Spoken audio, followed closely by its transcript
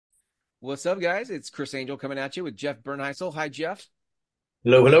What's up, guys? It's Chris Angel coming at you with Jeff Bernheisel. Hi, Jeff.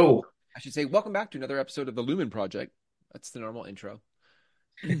 Hello, hello. I should say, welcome back to another episode of the Lumen Project. That's the normal intro.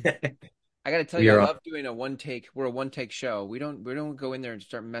 I got to tell We you, I are on. love doing a one take. We're a one take show. We don't go in there and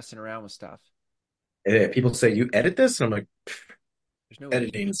start messing around with stuff. People say you edit this, and I'm like, There's no way.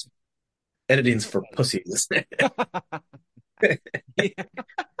 editing's editing's No for pussies. way.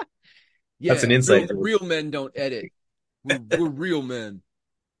 Yeah, That's an yeah. Real insight. real men don't edit. We're real men.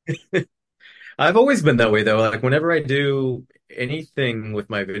 I've always been that way though. Like whenever I do anything with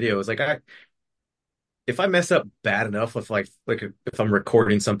my videos, if I mess up bad enough with if I'm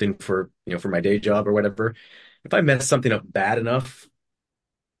recording something for for my day job or whatever, if I mess something up bad enough,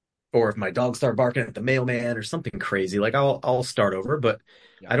 or if my dogs start barking at the mailman or something crazy, like I'll start over, but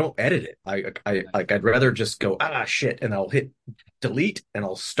Yeah. I don't edit it. I'd rather just go shit, and I'll hit delete and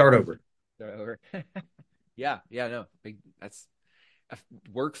I'll start over. Start over. Yeah, yeah, no. That's a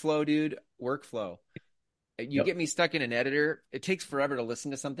workflow, dude. Workflow. You Yep. get me stuck in an editor. It takes forever to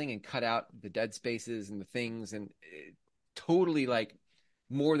listen to something and cut out the dead spaces and the things, and it totally like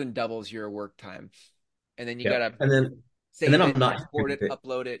more than doubles your work time. And then you Yep. gotta And then save I'm it, not happy export with it, it.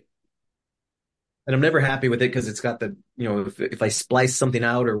 upload it. And I'm never happy with it because it's got if I splice something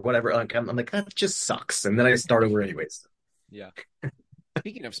out or whatever, I'm like, that just sucks. And then I start over anyways. Yeah.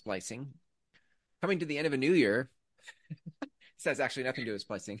 Speaking of splicing, coming to the end of a new year, this has actually nothing to do with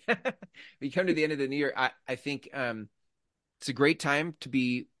splicing. We come to the end of the new year. I think it's a great time to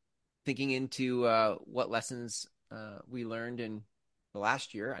be thinking into what lessons we learned in the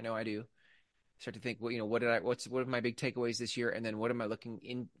last year. I know I do. Start to think, well, what are my big takeaways this year, and then what am I looking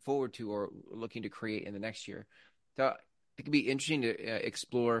in forward to or looking to create in the next year. So it could be interesting to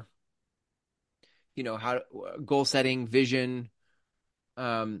explore, how goal setting, vision,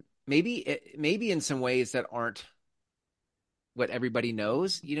 maybe in some ways that aren't what everybody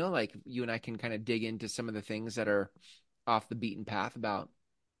knows. Like you and I can kind of dig into some of the things that are off the beaten path about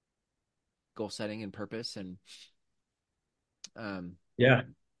goal setting and purpose and um, Yeah.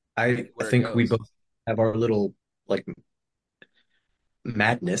 I where it think we goes. both have our little like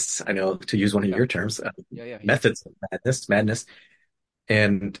madness, I know to use one of Yeah, your terms, yeah, yeah, yeah. methods of madness.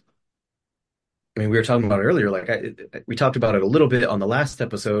 And I mean, we were talking about it earlier, we talked about it a little bit on the last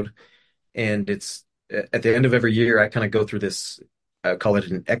episode, and it's at the end of every year, I kind of go through this, I call it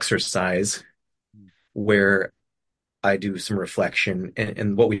an exercise where I do some reflection.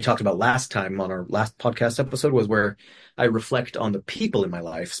 And what we talked about last time on our last podcast episode was where I reflect on the people in my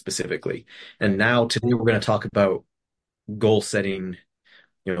life specifically. And Right. now today we're going to talk about goal setting,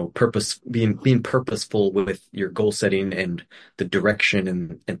 being purposeful with your goal setting and the direction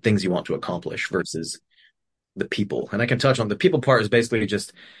and things you want to accomplish versus the people. And I can touch on the people part is basically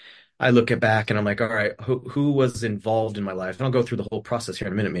just I look at back and I'm like, all right, who was involved in my life? And I'll go through the whole process here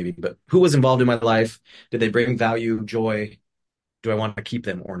in a minute, maybe, but who was involved in my life? Did they bring value, joy? Do I want to keep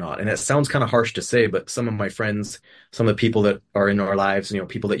them or not? And it sounds kind of harsh to say, but some of my friends, some of the people that are in our lives,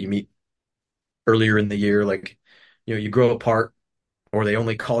 people that you meet earlier in the year, like, you grow apart or they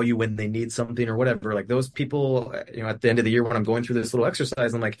only call you when they need something or whatever. Like those people, at the end of the year when I'm going through this little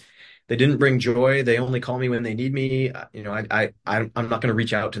exercise, I'm like, they didn't bring joy. They only call me when they need me. I'm not going to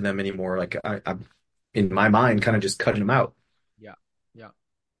reach out to them anymore. Like I'm in my mind, kind of just cutting them out. Yeah, yeah,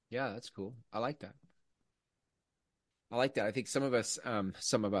 yeah. That's cool. I like that. I like that. I think some of us.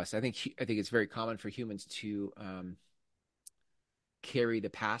 I think it's very common for humans to carry the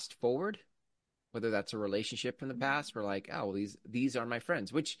past forward, whether that's a relationship from the past. We're like, oh, well, these are my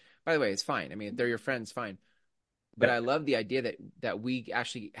friends, which, by the way, is fine. I mean, if they're your friends, fine. But Yeah. I love the idea that we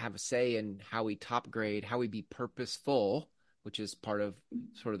actually have a say in how we top grade, how we be purposeful, which is part of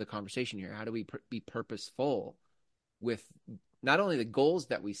sort of the conversation here. How do we be purposeful with not only the goals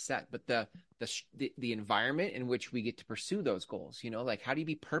that we set, but the environment in which we get to pursue those goals? Like how do you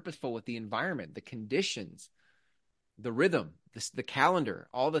be purposeful with the environment, the conditions, the rhythm, the calendar,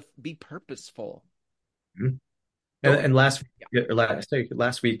 all the be purposeful. Mhm. And, Don't and last yeah,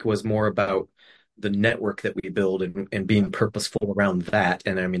 last week was more about the network that we build and yeah. being purposeful around that.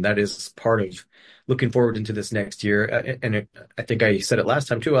 And I mean, that is part of looking forward into this next year. I think I said it last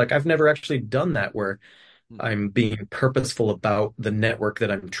time too. Like I've never actually done that where Hmm. I'm being purposeful about the network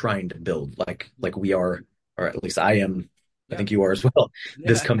that I'm trying to build, like we are, or at least I am. I Yeah, think you are as well.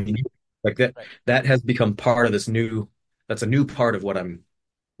 This yeah. coming year, like that, Right. that has become part of this new. That's a new part of what I,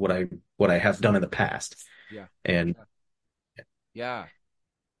 what I have done in the past, Yeah, and yeah, yeah.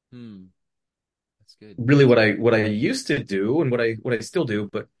 Hmm. That's good. really what I used to do and what I still do,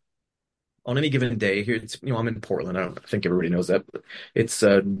 but on any given day here, I'm in Portland. I think everybody knows that, but it's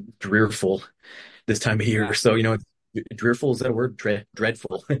drearful this time of year. Yeah. So, drearful is that a word?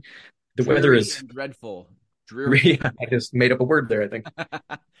 Dreadful. The weather Dreary is and dreadful. Drearful. I just made up a word there, I think.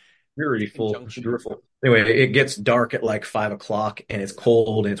 It's a Drearful, conjunction. drearful. Anyway, it gets dark at like 5 o'clock and it's Yeah.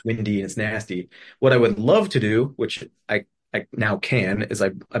 cold and it's windy and it's nasty. What I would love to do, which I now can, is I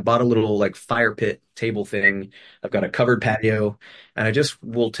bought a little like fire pit table thing. I've got Hmm. a covered patio and I just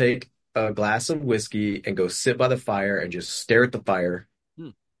will take a glass of whiskey and go sit by the fire and just stare at the fire,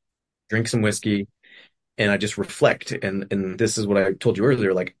 Hmm. drink some whiskey, and I just reflect. And this is what I told you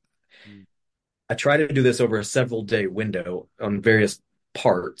earlier, like Hmm. I try to do this over a several day window on various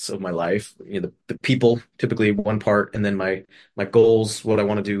parts of my life. You know, the people, typically one part, and then my goals, what I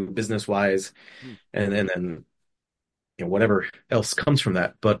want to do business wise, Hmm. and then whatever else comes from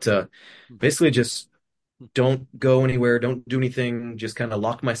that. But Hmm. basically, just Hmm. don't go anywhere, don't do anything, just kind of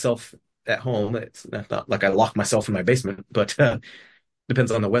lock myself at home. It's not like I lock myself in my basement, but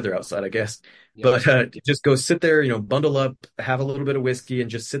depends on the weather outside, I guess. Yeah. But just go sit there, bundle up, have a little bit of whiskey, and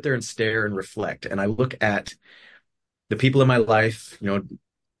just sit there and stare and reflect. And I look at the people in my life,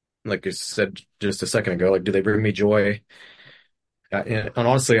 like I said just a second ago, like, do they bring me joy? And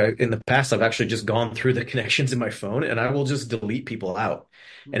honestly, in the past, I've actually just gone through the connections in my phone and I will just delete people out.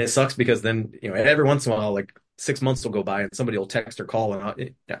 Hmm. And it sucks because then, every once in a while, like 6 months will go by and somebody will text or call,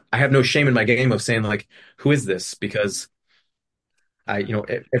 and I have no shame in my game of saying, like, who is this? Because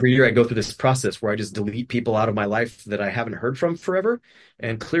every year I go through this process where I just delete people out of my life that I haven't heard from forever. Yeah.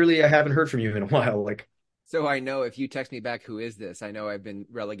 And clearly I haven't heard from you in a while. Like, So I know if you text me back, who is this? I know I've been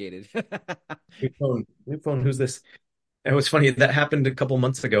relegated. new phone, who's this? It was funny that happened a couple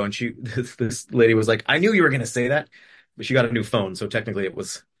months ago, and this lady was like, "I knew you were going to say that," but she got a new phone, so technically it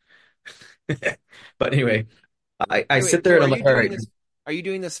was. But anyway, I Hey, sit wait, there so and are I'm you like, "All doing right, this? Are you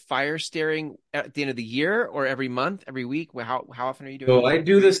doing this fire staring at the end of the year or every month, every week? How often are you doing so it? I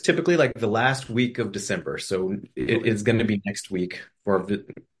do this typically like the last week of December, so it Okay. is going to be next week for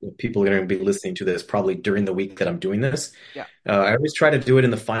people are going to be listening to this probably during the week that I'm doing this. Yeah. I always try to do it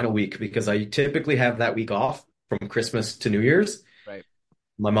in the final week because I typically have that week off from Christmas to New Year's. Right.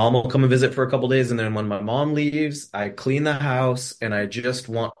 My mom will come and visit for a couple days, and then when my mom leaves, I clean the house and I just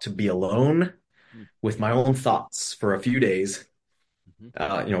want to be alone with my own thoughts for a few days.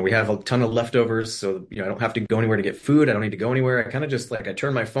 Mm-hmm. We have a ton of leftovers, so I don't have to go anywhere to get food. I don't need to go anywhere. I kind of just like I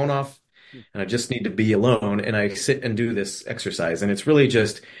turn my phone off and I just need to be alone and I sit and do this exercise. And it's really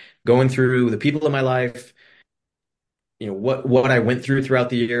just going through the people in my life, what I went through throughout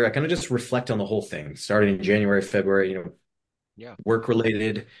the year. I kind of just reflect on the whole thing, starting in January, February, Yeah. work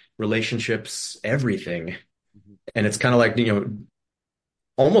related, relationships, everything. Mm-hmm. And it's kind of like,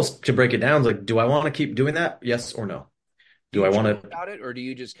 almost to break it down, like, do I want to keep doing that? Yes or no? Do Do you I journal want to about it or do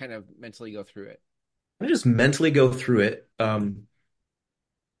you just kind of mentally go through it? I just mentally go through it?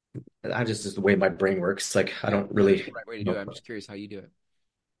 I just is the way my brain works. Like I Yeah. don't No, that's the really right way to do it. I'm just curious how you do it.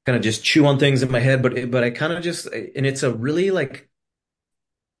 kind of just chew on things in my head, but I kind of just and it's a really like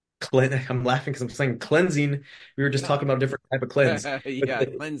I'm laughing because I'm saying cleansing. We were just Yeah. talking about a different type of cleanse, but Yeah.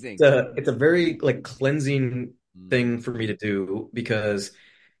 Cleansing. it's a very like cleansing Mm. thing for me to do because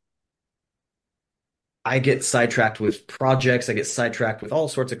I get sidetracked with projects. I get sidetracked with all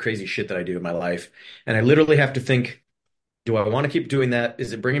sorts of crazy shit that I do in my life, and I literally have to think, do I want to keep doing that?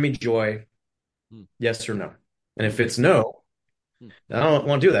 Is it bringing me joy? Mm. Yes or no? And Mm. if it's no, Mm. I don't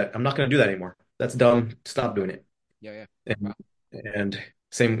want to do that. I'm not going to do that anymore. That's dumb. Stop doing it. Yeah. Yeah. And Wow.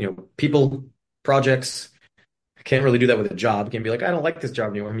 same, people, projects. I can't really do that with a job. You can be like, I don't like this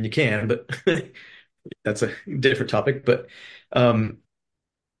job anymore. I mean, you can, but that's a different topic. Um,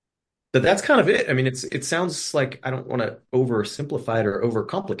 but that's kind of it. I mean, it sounds like I don't want to oversimplify it or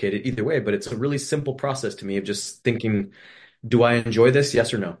overcomplicate it either way, but it's a really simple process to me of just thinking, do I enjoy this?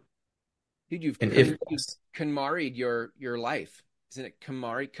 Yes or no? Dude, And if you've yes, Kunmari'd your life. Isn't it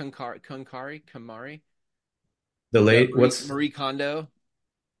Kumari? the The late, what's, Marie Kondo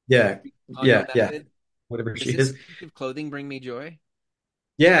yeah, Kondo yeah, method. whatever Does she this is. piece of clothing bring me joy?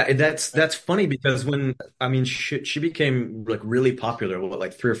 Yeah, and that's Right. that's funny because I mean, she became like really popular, what,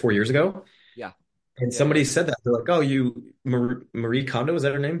 like 3 or 4 years ago, Yeah. and Yeah. Yeah. somebody said that they're like, "Oh, you Marie Kondo, is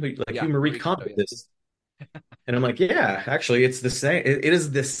that her name? Like Yeah. you Marie Marie Kondo Kondo. Yes. this?" And I'm like, "Yeah, actually, it's the same. It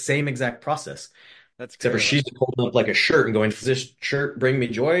is the same exact process, That's except great. for I love she's holding up like a shirt and going, "Does this shirt bring me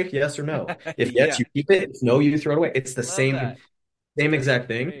joy? Yes or no? that. If yes, Yeah. you keep it. If no, you throw it away. It's the Love same that. same That's exact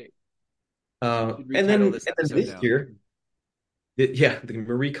thing." great. Should And retitle then this and then episode this now. year, yeah, the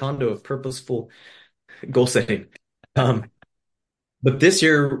Marie Kondo of purposeful goal setting. Um, But this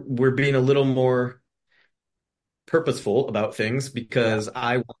year we're being a little more. purposeful about things Yeah. because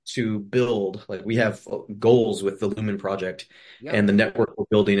I want to build, like we have goals with the Lumen project Yep. and the network we're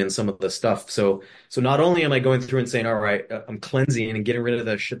building and some of the stuff. So not only am I going through and saying, all right, I'm cleansing and getting rid of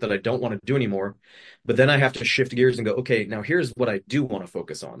the shit that I don't want to do anymore, but then I have to shift gears and go, okay, now here's what I do want to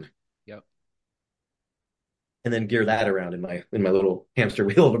focus on. Yep. And then gear that around in my little hamster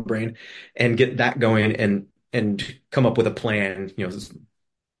wheel of a brain and get that going and come up with a plan, Yep.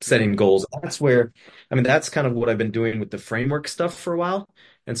 setting goals. That's where, I mean, that's kind of what I've been doing with the framework stuff for a while.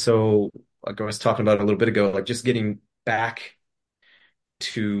 And so, like I was talking about a little bit ago, like just getting back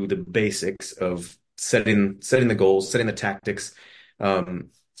to the basics of setting the goals, setting the tactics, um,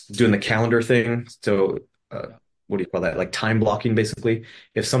 doing the calendar thing. So, Yep. what do you call that? Like time blocking, basically.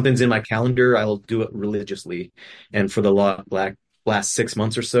 If something's in my calendar, I'll do it religiously. And for the last 6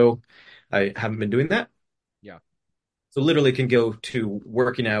 months or so, I haven't been doing that. Yeah. So literally can go to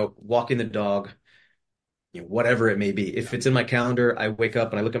working out, walking the dog, whatever it may be. If Yeah. it's in my calendar, I wake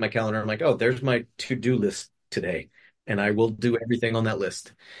up and I look at my calendar. I'm like, oh, there's my to-do list today. And I will do everything on that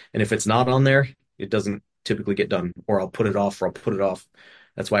list. And if it's not on there, it doesn't typically get done, or I'll put it off, or I'll put it off.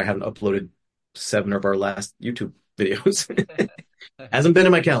 That's why I haven't uploaded 7 of our last YouTube videos. Hasn't been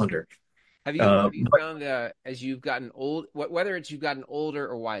in my calendar. Have you But found as you've gotten old, whether it's you've gotten older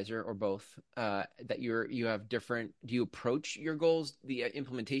or wiser or both, that you have different, do you approach your goals, the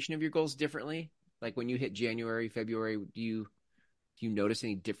implementation of your goals differently? Like when you hit January, February, do you notice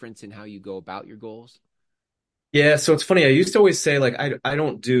any difference in how you go about your goals? yeah, so it's funny. I used to always say like I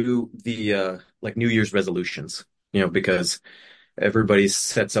don't do the like New Year's resolutions, because everybody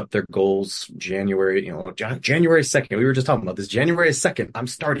sets up their goals January, January 2nd. We were just talking about this. January 2nd, I'm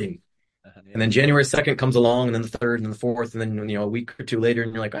starting. And Yeah. then January 2nd comes along, and then the third, and then the fourth, and then, a week or two later,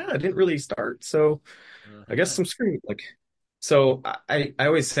 and you're like, I didn't really start. So I guess I'm screwed. Like, so I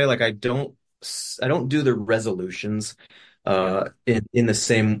always say, like, I don't do the resolutions Yeah. in the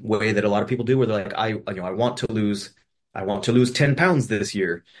same way that a lot of people do, where they're like, I want to lose 10 pounds this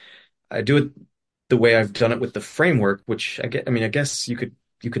year. I do it the way I've done it with the framework, which I guess you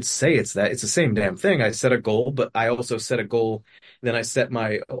could say it's the same damn thing. I set a goal, but I also set a goal, then I set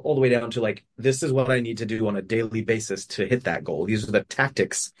my all the way down to like this is what I need to do on a daily basis to hit that goal. These are the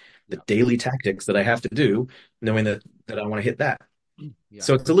tactics, the Yeah. daily tactics that I have to do, knowing that I want to hit that. Yeah.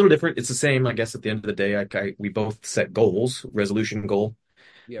 So it's a little different. It's the same, I guess, at the end of the day. We both set goals, resolution goal,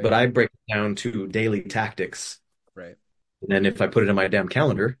 Yeah. but Yeah. I break it down to daily tactics. Right. And then if I put it in my damn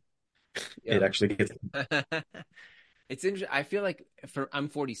calendar, it Yeah. actually gets. It's interesting. I feel like I'm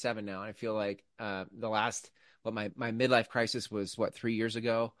 47 now, and I feel like the last my midlife crisis was 3 years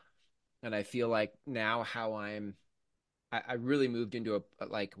ago, and I feel like now how I really moved into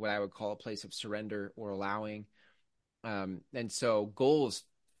like what I would call a place of surrender or allowing. And so goals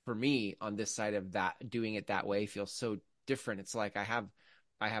for me on this side of that, doing it that way feels so different. It's like I have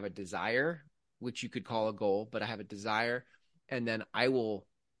a desire, which you could call a goal, but I have a desire, and then I will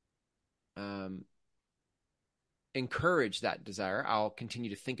um, encourage that desire. I'll continue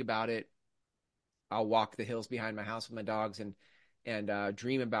to think about it. I'll walk the hills behind my house with my dogs and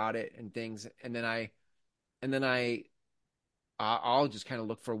dream about it and things, and then I'll just kind of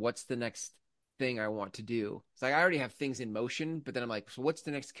look for what's the next thing I want to do. It's like I already have things in motion, but then I'm like, so what's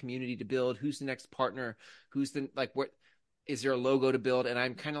the next community to build? Who's the next partner? Who's the like what is there a logo to build? And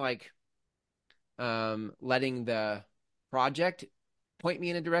I'm kind of like letting the project point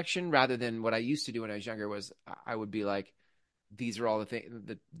me in a direction rather than what I used to do when I was younger was I would be like, these are all the things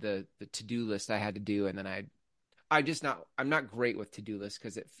the to-do list I had to do, and then I'm not great with to-do lists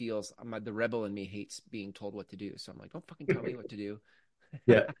because it feels the rebel in me hates being told what to do. So I'm like, don't fucking tell me what to do.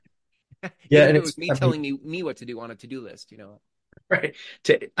 Yeah. Yeah, Even and if it was it's, me I mean, telling me what to do on a to-do list. right.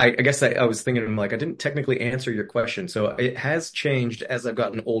 I guess I was thinking, I'm like, I didn't technically answer your question. So it has changed as I've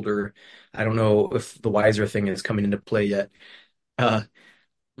gotten older. I don't know if the wiser thing is coming into play yet. Uh,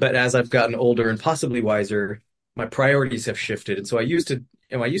 but as I've gotten older and possibly wiser, my priorities have shifted. And so I used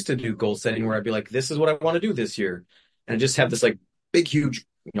to do goal setting where I'd be like, this is what I want to do this year. And I just have this like big, huge,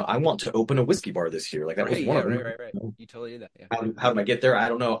 I want to open a whiskey bar this year. Like that was Right? one Yeah. of Right. them. Right. Right. You totally did that. Yeah. How do I get there? I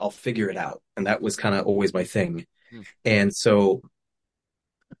don't know. I'll figure it out. And that was kind of always my thing. Mm, And so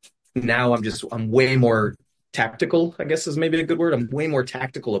now I'm way more tactical, I guess is maybe a good word. I'm way more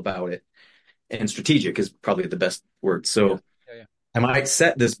tactical about it. And strategic is probably the best word. yeah. So Yeah. Yeah. I might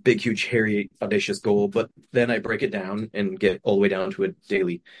set this big, huge, hairy, audacious goal, but then I break it down and get all the way down to a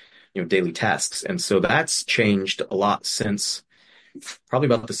daily tasks. And so that's changed a lot since probably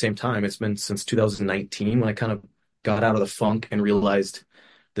about the same time. It's been since 2019 when I kind of got out of the funk and realized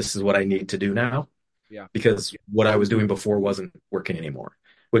this is what I need to do now, Yeah. because what I was doing before wasn't working anymore,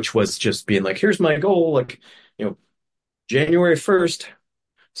 which was just being like, here's my goal. Like, you know, January 1st,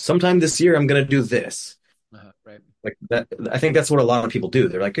 sometime this year, I'm going to do this. Right. Like that, I think that's what a lot of people do.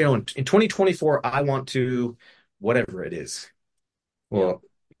 They're like, in 2024, I want to whatever it is. Yeah. Well,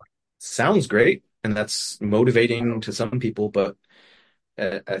 sounds great, and that's motivating to some people, but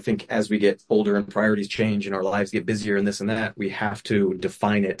I think as we get older and priorities change and our lives get busier and this and that, we have to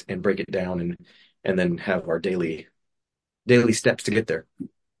define it and break it down and then have our daily steps to get there.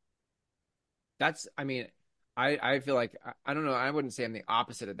 That's, I mean, I feel like, I don't know, I wouldn't say I'm the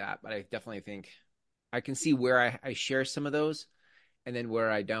opposite of that, but I definitely think I can see where I share some of those and then where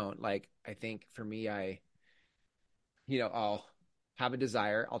I don't. Like, I think for me, I'll have a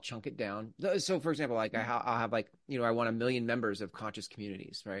desire, I'll chunk it down. So, for example, like I'll have like, I want 1 million members of conscious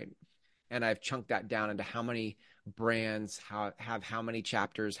communities, right? And I've chunked that down into how many brands have how many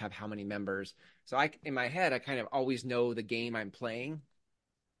chapters, have how many members. So in my head, I kind of always know the game I'm playing,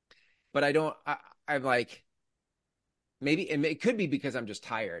 but I don't. I'm like maybe it could be because I'm just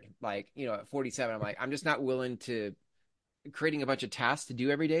tired. Like at 47, I'm like I'm just not willing to creating a bunch of tasks to do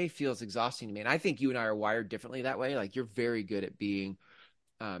every day feels exhausting to me. And I think you and I are wired differently that way. Like you're very good at being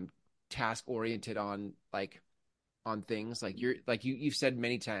um, task oriented on things. Like you've said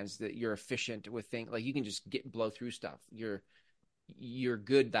many times that you're efficient with things. Like you can just blow through stuff. You're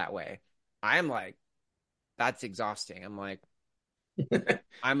good that way. I'm like that's exhausting. I'm like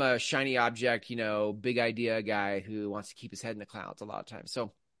I'm a shiny object, big idea guy who wants to keep his head in the clouds a lot of times.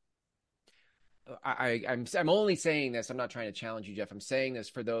 So I'm only saying this. I'm not trying to challenge you, Jeff. I'm saying this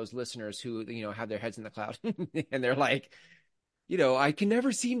for those listeners who have their heads in the cloud and they're like, I can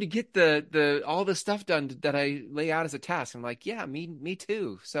never seem to get the all the stuff done that I lay out as a task. I'm like, yeah, me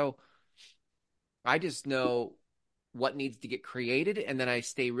too. So I just know what needs to get created, and then I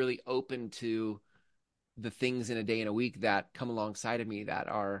stay really open to the things in a day and a week that come alongside of me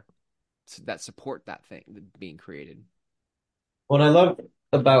that support that thing being created. What I love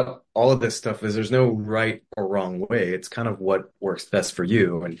about all of this stuff is there's no right or wrong way. It's kind of what works best for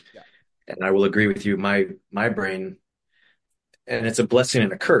you. Yeah. And I will agree with you. My brain, and it's a blessing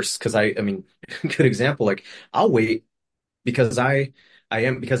and a curse because I mean, good example. Like I'll wait because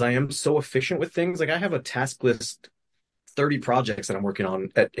because I am so efficient with things. Like I have a task list, 30 projects that I'm working on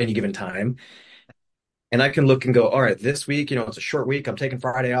at any given time. And I can look and go, all right, this week, it's a short week. I'm taking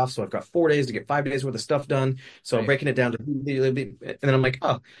Friday off, so I've got 4 days to get 5 days worth of stuff done. So I'm Right. breaking it down to, and then I'm like,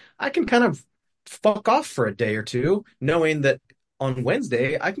 oh, I can kind of fuck off for a day or two, knowing that on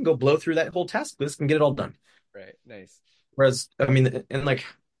Wednesday I can go blow through that whole task list and get it all done. Right. Nice. Whereas, I mean, and like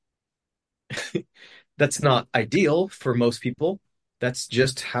that's not ideal for most people. That's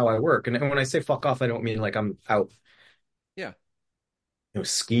just how I work. And when I say fuck off, I don't mean like I'm out Yeah.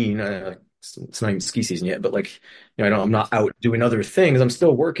 skiing. It's not even ski season yet, but like, I'm not out doing other things. I'm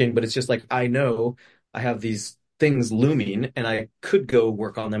still working, but it's just like I know I have these things looming, and I could go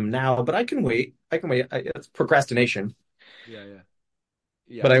work on them now, but I can wait. I can wait. It's procrastination, Yeah.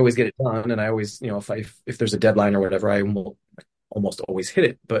 Yeah. but Yeah. I always get it done, and I always, if there's a deadline or whatever, I will almost always hit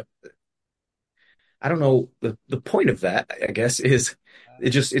it. But I don't know the point of that. I guess is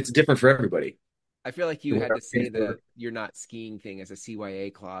it's different for everybody. I feel like you What had to say our- the you're not skiing thing as a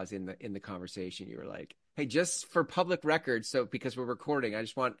CYA clause in the conversation. You were like, "Hey, just for public record, so because we're recording, I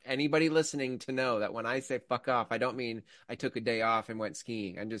just want anybody listening to know that when I say fuck off, I don't mean I took a day off and went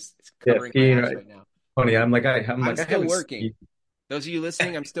skiing. I'm just Yeah, covering my skiing. ass right now. Funny. I'm I'm like I still haven't working. skied. Those of you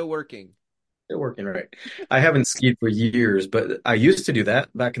listening, I'm still working. They're working right. I haven't skied for years, but I used to do that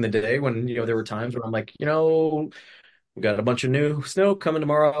back in the day when, there Nice. were times when I'm like, we got a bunch of new snow coming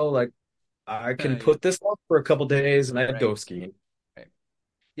tomorrow. Like, I can Yeah. put this off for a couple days and I'd Right. go skiing. Right.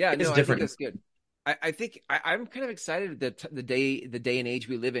 Yeah. It's No, I think different. that's good. I think I'm kind of excited that the day and age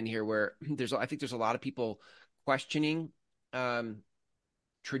we live in here, where I think there's a lot of people questioning um,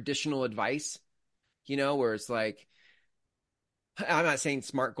 traditional advice. Where it's like I'm not saying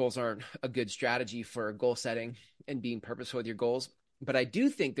SMART goals aren't a good strategy for goal setting and being purposeful with your goals, but I do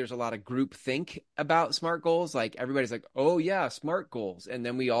think there's a lot of group think about SMART goals. Like everybody's like, "Oh yeah, SMART goals," and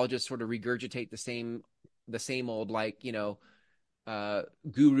then we all just sort of regurgitate the same old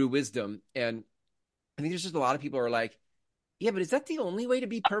guru wisdom. And I think there's just a lot of people who are like, "Yeah, but is that the only way to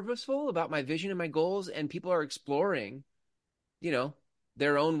be purposeful about my vision and my goals?" And people are exploring, you know,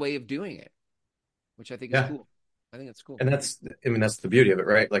 their own way of doing it, which I think is Yeah. cool. I think it's cool. And I mean, that's the beauty of it,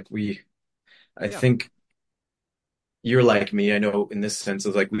 right? Like I Yeah. think you're like me. I know in this sense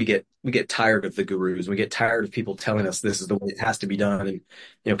of like we get tired of the gurus. We get tired of people telling Yeah. us this is the way it has to be done. And,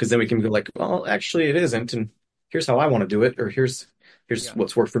 because then we can go like, well, actually it isn't. And here's how I want to do it. Or here's Yeah.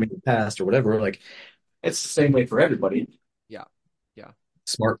 what's worked for me in the past or whatever. Like, it's the same way for everybody. Yeah. Yeah.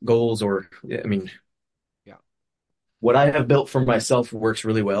 Smart goals or I mean, Yeah. what I have built for myself works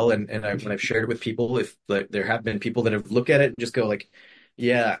really well. And when I've shared it with people, if like, there have been people that have looked at it and just go like,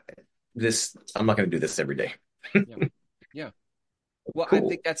 yeah, this, I'm not going to do this every day. Yeah. Yeah. Well, I Cool.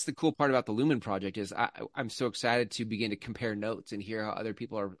 think that's the cool part about the Lumen project is I'm so excited to begin to compare notes and hear how other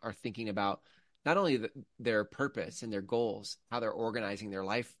people are thinking about not only their purpose and their goals, how they're organizing their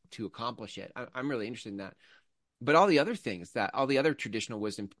life to accomplish it. I'm really interested in that. But all the other things that all the other traditional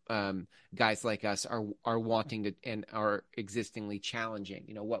wisdom guys like us are wanting to and are existingly challenging.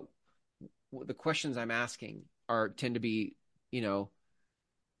 What the questions I'm asking are tend to be, you know,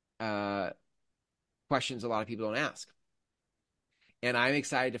 uh, questions a lot of people don't ask. And I'm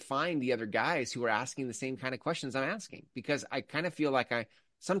excited to find the other guys who are asking the same kind of questions I'm asking because I kind of feel like I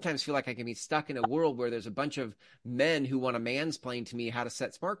sometimes feel like I can be stuck in a world where there's a bunch of men who want to mansplain to me how to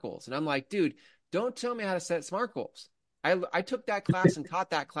set SMART goals. And I'm like, dude, don't tell me how to set SMART goals. I took that class and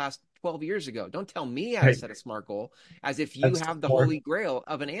taught that class 12 years ago. Don't tell me how to Right. set a SMART goal as if you That's have the more holy grail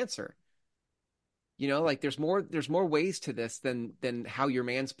of an answer. Like there's more ways to this than how you're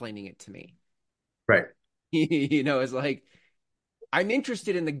mansplaining it to me. right. It's like I'm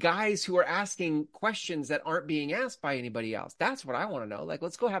interested in the guys who are asking questions that aren't being asked by anybody else. That's what I want to know. Like,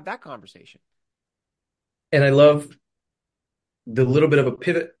 let's go have that conversation. And I love the little bit of a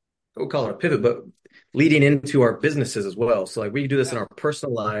pivot, we'll call it a pivot, but leading into our businesses as well. So like we do this in Yeah, our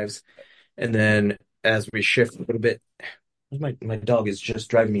personal lives, and then as we shift a little bit, my dog is just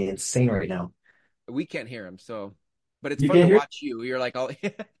driving me insane right now. we can't hear him, so but it's You fun can't to hear? watch you. You're like, oh,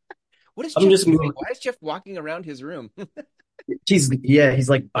 what is I'm Jeff just doing? moving. Why is Jeff walking around his room? He's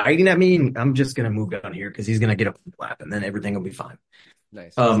like biting at me, and I'm just gonna move down here because he's gonna get up and flap, and then everything will be fine.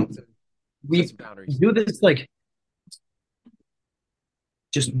 Nice. Um, Set we some boundaries. do this like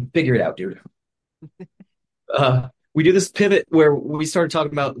just figure it out, dude. We do this pivot where we started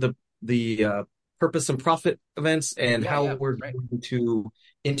talking about the purpose and profit events and Yeah, how yeah, we're right. going to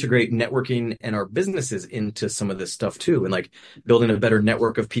integrate networking and our businesses into some of this stuff too, and like building a better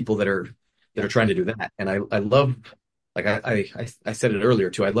network of people that Yeah, are trying to do that. And I love like I said it earlier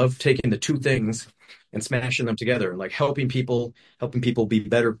too. I love taking the two things and smashing them together and like helping people be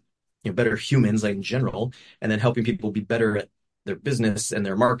better, better humans like in general, and then helping people be better at their business and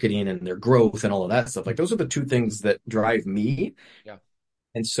their marketing and their growth and all of that stuff. Like those are the two things that drive me. yeah,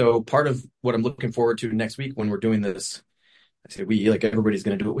 And so part of what I'm looking forward to next week when we're doing this, I say we, like everybody's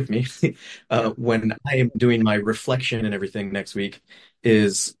going to do it with me. yeah. When I am doing my reflection and everything next week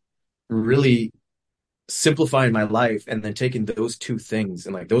is really simplifying my life and then taking those two things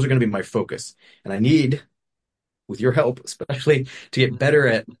and like those are going to be my focus. And I need with your help, especially to get Mhm, better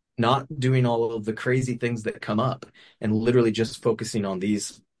at not doing all of the crazy things that come up and literally just focusing on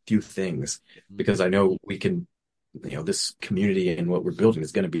these few things mhm. because I know we can, this community and what we're building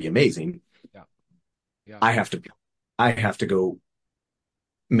is going to be amazing. Yeah, yeah. I have to, I have to go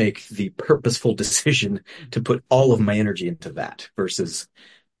make the purposeful decision to put all of my energy into that versus,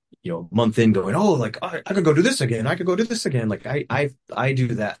 a month in going, oh, like I could go do this again. I could go do this again. Like I do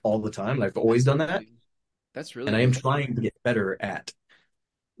that all the time. I've always That's done cool, that. dude. That's And really I am cool. trying to get better at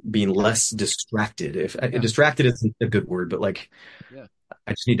being Yeah, less distracted. If yeah, distracted isn't a good word, but like yeah.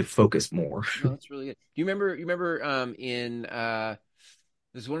 I just need to focus more. No, that's really good. You remember in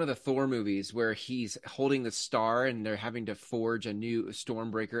there's one of the Thor movies where he's holding the star and they're having to forge a new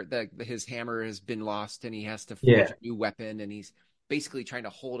Stormbreaker. That his hammer has been lost and he has to forge Yeah. a new weapon and he's basically trying to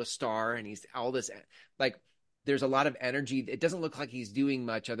hold a star and he's all this like there's a lot of energy. It doesn't look like he's doing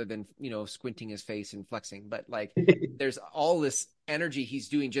much other than, squinting his face and flexing, but like there's all this energy he's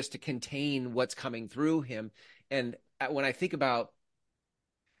doing just to contain what's coming through him. And when I think about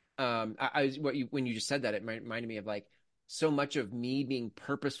when you just said that, it reminded me of like so much of me being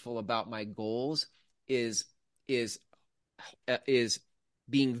purposeful about my goals is is is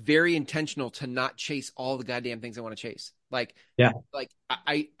being very intentional to not chase all the goddamn things I want to chase. Yeah.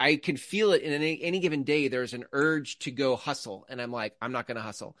 I can feel it in any given day. There's an urge to go hustle, and I'm like, I'm not going to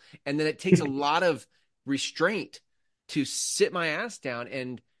hustle. And then it takes a lot of restraint to sit my ass down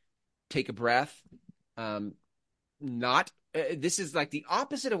and take a breath, um, not this is like the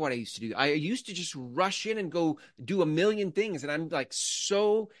opposite of what I used to do. I used to just rush in and go do a million things, and I'm like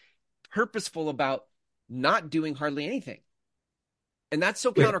so purposeful about not doing hardly anything. And that's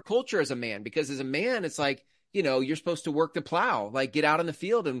so Wait, counterculture as a man, because as a man, it's like, you're supposed to work the plow, like get out in the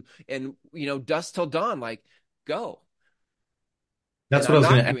field and dust till dawn, like go. And that's what I I'm was not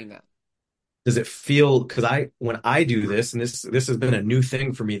going to. doing that. Does it feel because when I do this and this has been a new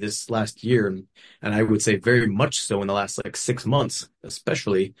thing for me this last year and I would say very much so in the last like 6 months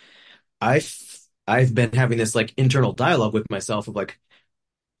especially I've been having this like internal dialogue with myself of like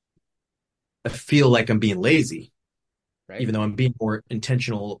I feel like I'm being lazy right. even though I'm being more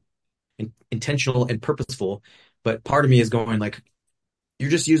intentional and purposeful. But part of me is going like, you're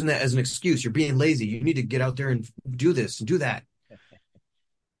just using that as an excuse. You're being lazy. You need to get out there and do this and do that.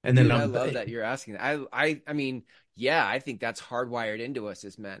 And then Dude, I love that you're asking that. I mean, yeah, I think that's hardwired into us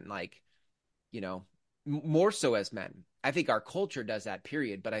as men. Like, you know, more so as men. I think our culture does that,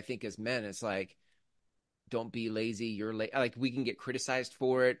 period. But I think as men, it's like, don't be lazy. You're like we can get criticized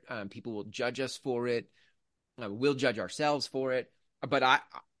for it. People will judge us for it. We'll judge ourselves for it. But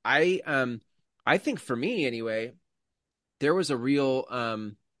I, um, I think for me anyway, there was a real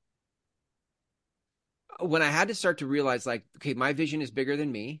when I had to start to realize like, okay, my vision is bigger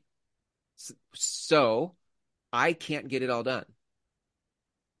than me, so I can't get it all done.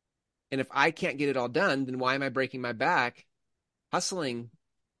 And if I can't get it all done, then why am I breaking my back hustling?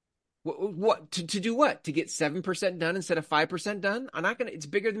 What to do what? To get 7% done instead of 5% done? I'm not gonna, it's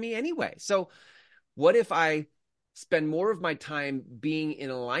bigger than me anyway. So what if I spend more of my time being in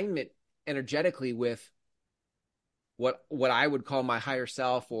alignment energetically with what I would call my higher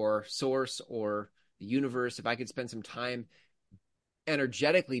self or source or the universe? If I could spend some time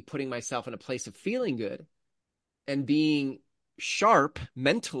energetically putting myself in a place of feeling good and being sharp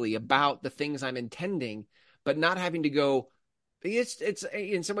mentally about the things I'm intending, but not having to go. It's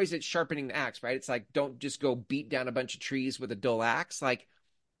in some ways it's sharpening the axe, right? It's like don't just go beat down a bunch of trees with a dull axe. Like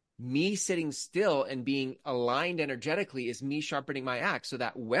me sitting still and being aligned energetically is me sharpening my axe, so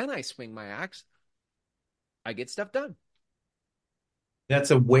that when I swing my axe, I get stuff done.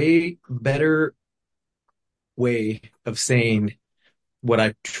 that's a way better way of saying what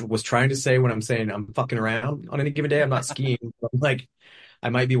I tr was trying to say when I'm saying I'm fucking around on any given day. I'm not skiing. But I'm like, I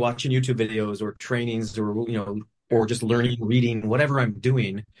might be watching YouTube videos or trainings or or Sure. just learning, reading, whatever I'm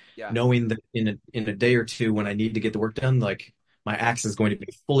doing, Yeah. knowing that in a day or two when I need to get the work done, like my axe is going to be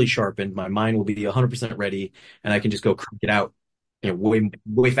fully sharpened, my mind will be 100% ready, and I Yep. can just go crank it out, Yep.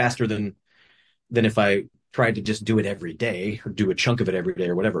 way faster than if I tried to just do it every day or do a chunk of it every day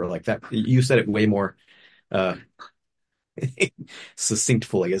or whatever. Like that, you said it way more uh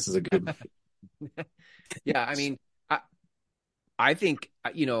succinctful, I guess is a good. Yeah. I mean, I I think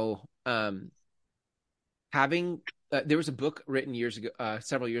having there was a book written years ago,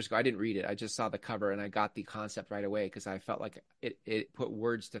 several years ago. I didn't read it. I just saw the cover and I got the concept right away because I felt like it put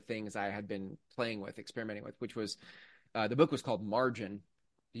words to things I had been playing with, experimenting with, which was the book was called Margin.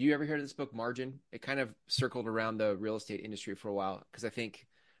 Did you ever hear of this book, Margin? It kind of circled around the real estate industry for a while because I think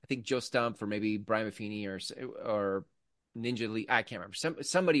Joe Stump or maybe Brian Buffini or Ninja Lee, I can't remember.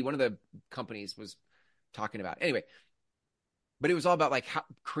 Somebody, one of the companies was talking about. Anyway, but it was all about like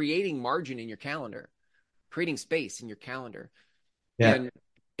creating margin in your calendar, creating space in your calendar. Yeah, And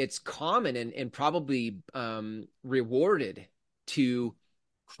it's common and probably rewarded to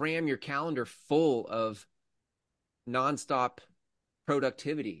cram your calendar full of nonstop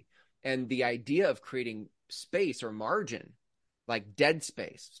productivity. And the idea of creating space or margin, like dead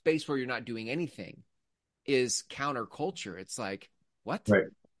space, space where you're not doing anything, is counterculture. It's like, what? right.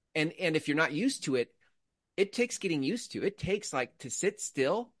 And if you're not used to it, it takes getting used to. It takes like to sit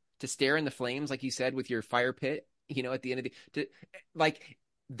still, to stare in the flames, like you said, with your fire pit, at the end of like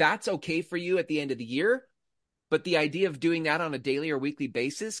that's okay for you at the end of the year. But the idea of doing that on a daily or weekly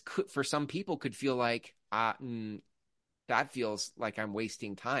basis for some people could feel like, that feels like I'm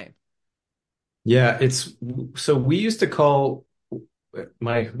wasting time. Yeah, it's so we used to call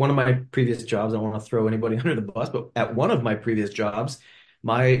my one of my previous jobs, I don't want to throw anybody under the bus, but at one of my previous jobs,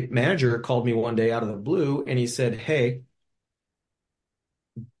 my manager called me one day out of the blue and he said, "Hey,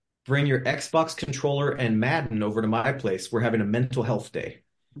 bring your Xbox controller and Madden over to my place. We're having a mental health day."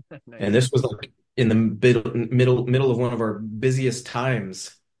 And Nice. this was like in the middle of one of our busiest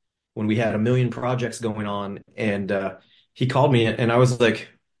times when we had a million projects going on. And he called me and I was like,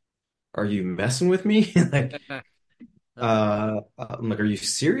 "Are you messing with me?" Like, I'm like, "Are you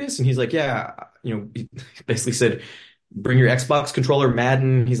serious?" And he's like, "Yeah." He basically said, "Bring your Xbox controller,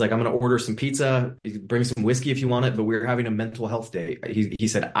 Madden." He's like, "I'm gonna order some pizza. Bring some whiskey if you want it, but we're having a mental health day." He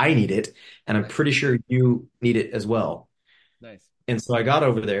said, "I need it, and I'm Nice. pretty sure you need it as well." Nice. And so I got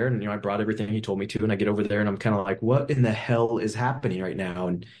over there and I brought everything he told me to, and I get over there and I'm kind of like, "What in the hell is happening right now?"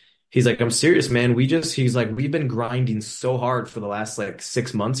 And he's like, "I'm serious, man. He's like, we've been grinding so hard for the last like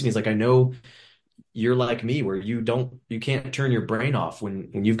 6 months." And he's like, "I know you're like me where you can't turn your brain off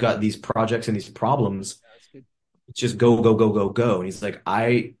when you've got these projects and these problems. Yeah, that's good. It's just go, go, go, go, go." And he's like,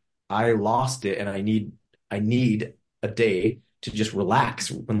 I lost it and I need a day to just relax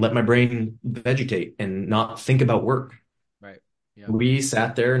and let my brain vegetate and not think about work." Right. Yeah. We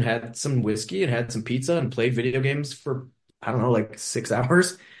sat there and had some whiskey and had some pizza and played video games for, I don't know, like 6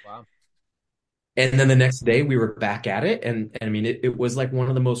 hours. Wow. And then the next day we were back at it. And I mean, it was like one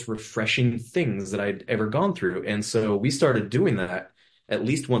of the most refreshing things that I'd ever gone through. And so we started doing that at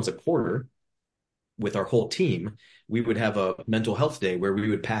least once a quarter with our whole team. We would have a mental health day where we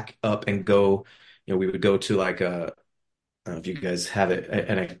would pack up and go, we would go to like I don't know if you guys have it,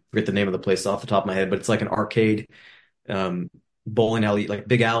 and I forget the name of the place off the top of my head, but it's like an arcade, um, bowling alley, like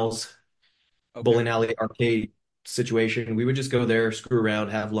Big Al's Okay. bowling alley arcade situation. We would just go there, screw around,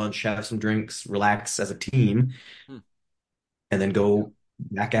 have lunch, have some drinks, relax as a team, Hmm. and then Yeah. go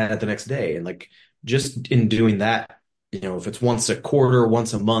back at it the next day. And like just in doing that, if it's once a quarter,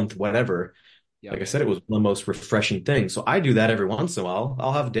 once a month, whatever, Yeah. like I said, it was the most refreshing thing. So I do that every once in a while.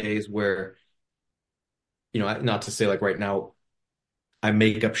 I'll have days where, not to say like right now I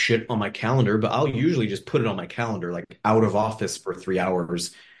make up shit on my calendar, but I'll usually just put it on my calendar, like out of office for 3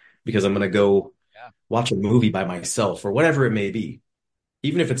 hours because I'm going to go Yeah. watch a movie by myself or whatever it may be.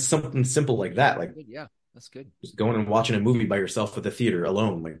 Even if it's something simple like that, like Good. Yeah. That's good. just going and watching a movie by yourself at the theater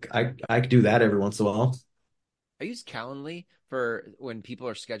alone. Like I do that every once in a while. I use Calendly for when people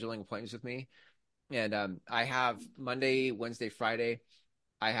are scheduling appointments with me. And I have Monday, Wednesday, Friday.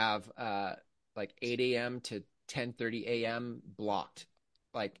 I have like 8 a.m. to 10:30 a.m. blocked.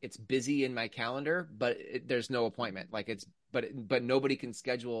 Like it's busy in my calendar, but there's no appointment. Like but nobody can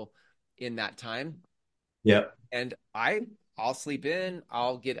schedule in that time. Yeah. And I'll sleep in.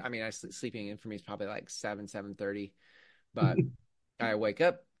 I mean, sleeping in for me is probably like 7:30, but I wake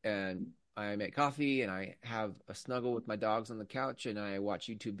up and I make coffee and I have a snuggle with my dogs on the couch and I watch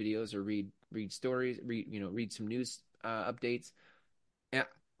YouTube videos or read stories, read some news updates. And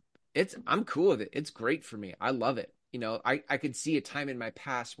I'm cool with it. It's great for me. I love it. I could see a time in my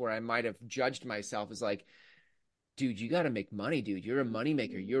past where I might have judged myself as like, dude, you got to make money, dude. You're a money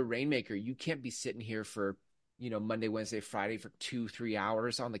maker. You're a rainmaker. You can't be sitting here for, Monday, Wednesday, Friday for 2, 3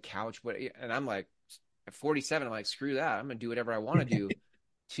 hours on the couch. And I'm like, at 47, I'm like, screw that. I'm gonna do whatever I want to do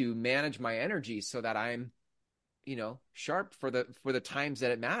to manage my energy so that I'm, sharp for the times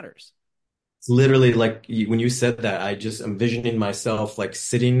that it matters. It's literally like when you said that, I just envisioning myself like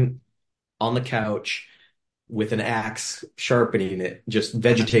sitting on the couch with an axe, sharpening it, just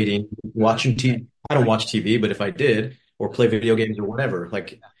vegetating, watching TV. I don't watch TV, but if I did, or play video games or whatever,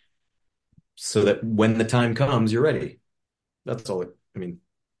 like so that when the time comes, you're ready. That's all I mean,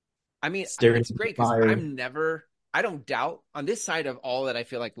 I mean, staring it's at the great because fire. I don't doubt on this side of all that I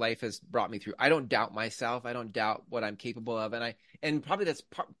feel like life has brought me through. I don't doubt myself. I don't doubt what I'm capable of. And probably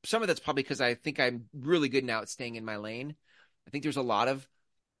some of that's probably because I think I'm really good now at staying in my lane. I think there's a lot of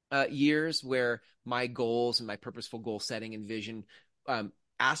years where my goals and my purposeful goal setting and vision um,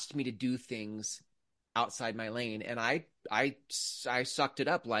 asked me to do things outside my lane, and I sucked it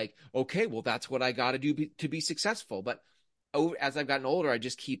up like, okay, well that's what I got to do to be successful. But as I've gotten older, I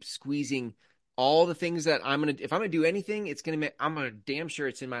just keep squeezing all the things that if I'm gonna do anything, I'm gonna damn sure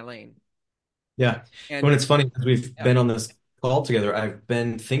it's in my lane. Yeah. And When it's funny, because we've yeah, been on this call together, I've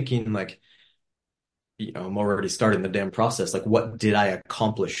been thinking like, I'm already starting the damn process. Like, what did I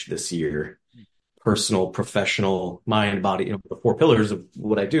accomplish this year? Personal, professional, mind, body, the four pillars of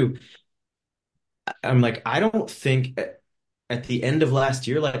what I do. I'm like, I don't think at the end of last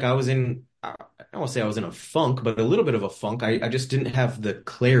year, like I don't want to say I was in a funk, but a little bit of a funk. I just didn't have the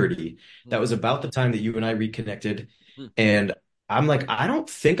clarity. That mm, was about the time that you and I reconnected. mm, And I'm like, I don't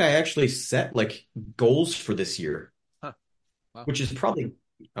think I actually set like goals for this year, huh, wow, which is probably,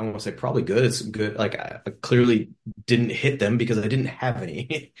 I want to say probably good. It's good. Like I clearly didn't hit them because I didn't have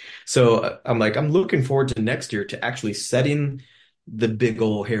any. So I'm like, I'm looking forward to next year to actually setting the big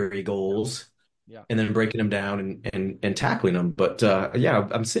old hairy yeah, goals yeah. and then breaking them down and tackling them. But yeah,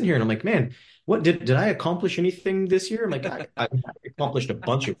 I'm sitting here and I'm like, man, what did I accomplish anything this year? I'm like, I accomplished a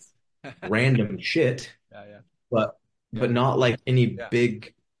bunch of random shit, Yeah, yeah, but yeah, not like any yeah.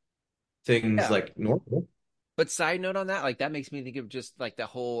 big things Yeah. like normal. But side note on that, like that makes me think of just like the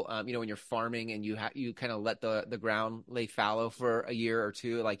whole, when you're farming and you kind of let the ground lay fallow for a year or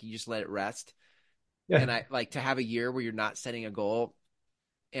two, like you just let it rest. Yeah, And I like to have a year where you're not setting a goal.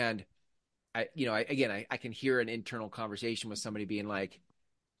 And I can hear an internal conversation with somebody being like,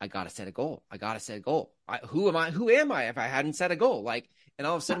 I gotta set a goal. I gotta set a goal. Who am I? Who am I if I hadn't set a goal? Like, and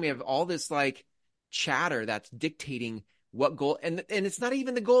all of a sudden we have all this like chatter that's dictating what goal, and it's not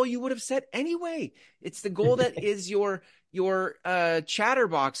even the goal you would have set anyway. It's the goal that is your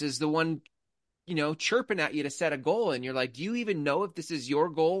chatterbox is the one chirping at you to set a goal, and you're like, do you even know if this is your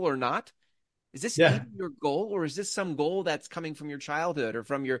goal or not? Is this yeah, even your goal, or is this some goal that's coming from your childhood or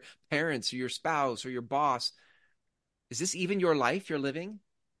from your parents or your spouse or your boss? Is this even your life you're living?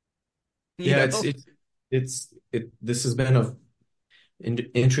 You yeah. know? This has been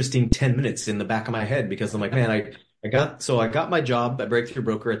interesting 10 minutes in the back of my head because I'm like, man, I got my job at Breakthrough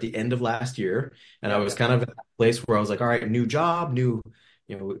Broker at the end of last year, and I Yep, was yep. kind of at that place where I was like, all right, new job, new,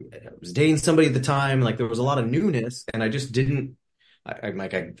 I was dating somebody at the time, like there was a lot of newness, and I just didn't.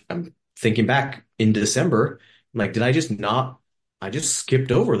 I'm thinking back in December, I'm like, did I just not? I just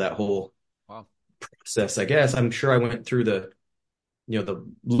skipped over that whole Wow. process. I guess I'm sure I went through the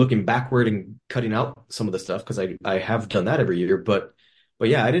looking backward and cutting out some of the stuff because I have done that every year. But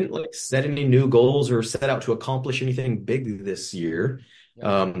yeah, I didn't like set any new goals or set out to accomplish anything big this year. Yeah,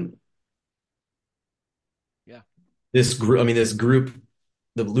 Um, yeah, this group,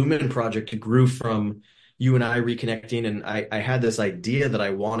 the Lumen Project grew from you and I reconnecting, and I had this idea that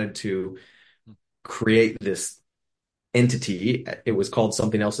I wanted to mm, create this entity. It was called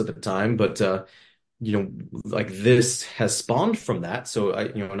something else at the time, but like this has spawned from that. So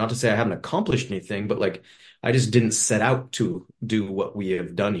not to say I haven't accomplished anything, but like I just didn't set out to do what we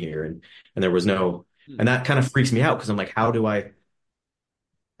have done here. And there was no, mm. and that kind of freaks me out because I'm like, how do I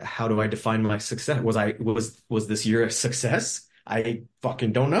define my success? Was this year a success? I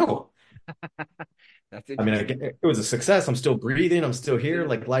fucking don't know. That's I mean, interesting. it was a success. I'm still breathing. I'm still here.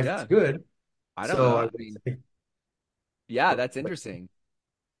 Like life is Yeah, good. I don't So know. I I would mean, say, yeah, but, that's interesting.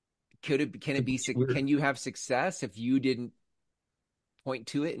 Can it be, it's weird. can you have success if you didn't point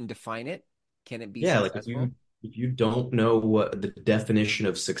to it and define it? Can it be Yeah, like successful? if you don't know what the definition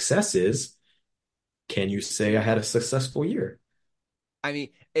of success is, can you say I had a successful year? I mean,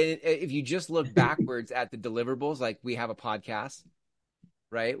 if you just look backwards at the deliverables, like we have a podcast,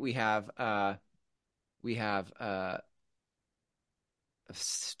 right? We have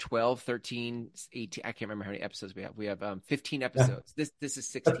 12, 13, 18. I can't remember how many episodes we have. We have 15 Yeah. episodes. This is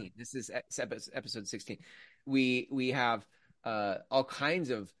 16. This is episode 16. We have all kinds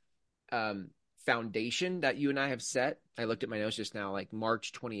of foundation that you and I have set. I looked at my notes just now. Like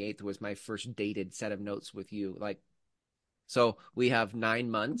March 28th was my first dated set of notes with you. Like, so we have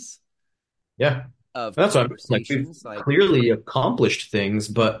 9 months Yeah. of That's what I mean. Like we've conversations. Like, clearly accomplished things,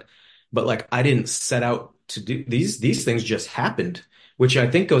 but like I didn't set out to do these things just happened, which I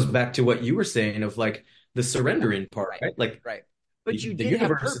think goes back to what you were saying of like the yeah, surrendering part, right, right? Like right. But you the did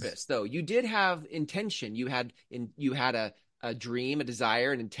have universe is purpose, though. You did have intention. You had a dream, a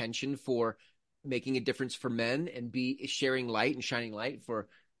desire, an intention for making a difference for men and be sharing light and shining light for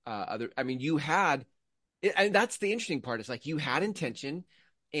other. I mean, you had, and that's the interesting part. It's like you had intention,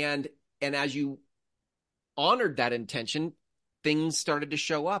 and and as you honored that intention, things started to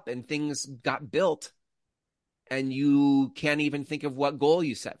show up and things got built, and you can't even think of what goal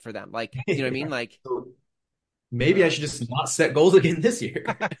you set for them. Like, you know what I mean? yeah. Like, So maybe I should just not set goals again this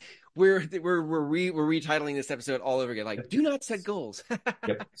year. we're retitling this episode all over again. Like, do not set goals.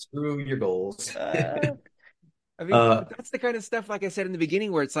 Yep. Screw your goals. uh, I mean, Uh, but that's the kind of stuff, like I said in the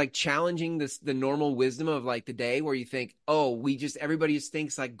beginning, where it's like challenging the normal wisdom of like the day, where you think, oh, everybody just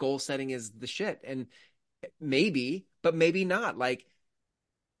thinks like goal setting is the shit, and maybe, but maybe not. Like,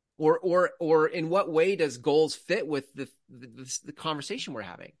 or in what way does goals fit with the conversation we're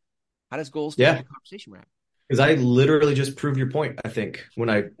having? How does goals fit with yeah. the conversation we're having? Because I literally just proved your point, I think, when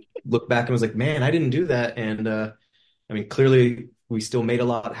I look back and was like, man, I didn't do that. And I mean, clearly we still made a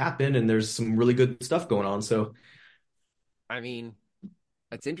lot happen and there's some really good stuff going on. So, I mean,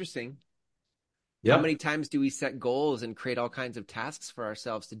 that's interesting. How yeah. many times do we set goals and create all kinds of tasks for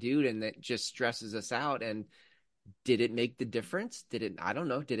ourselves to do, and that just stresses us out? And did it make the difference? Did it? I don't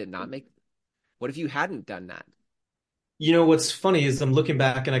know. Did it not make? What if you hadn't done that? You know, what's funny is I'm looking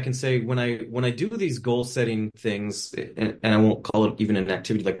back and I can say when I do these goal setting things, and I won't call it even an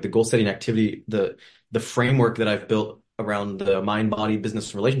activity, like the goal setting activity, the framework that I've built around the mind, body,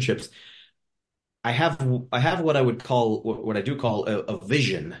 business, relationships, I have what I would call what I do call a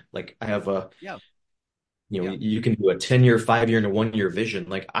vision. Like I have a Yeah, yeah, you can do a 10-year, 5-year, and a 1-year vision.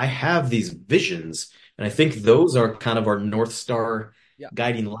 Like I have these visions, and I think those are kind of our North Star yeah,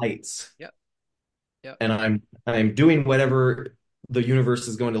 guiding lights. yeah, yeah, And I'm doing whatever the universe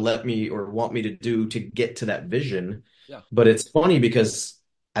is going to let me or want me to do to get to that vision. yeah, But it's funny because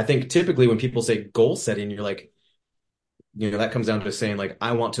I think typically when people say goal setting, you're like, that comes down to saying like,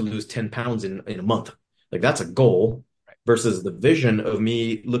 I want to lose 10 pounds in a month. Like that's a goal right, versus the vision of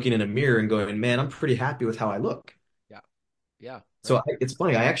me looking in a mirror and going, man, I'm pretty happy with how I look. yeah, yeah, So right. it's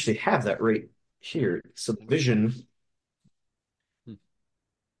funny. I actually have that right Hmm. here. So the Interesting. vision, Hmm.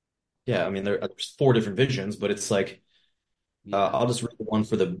 yeah, I mean, there's 4 different visions, but it's like, Yeah, I'll just read the one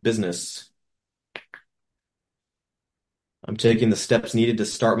for the business. I'm taking the steps needed to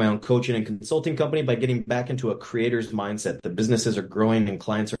start my own coaching and consulting company by getting back into a creator's mindset. The businesses are growing and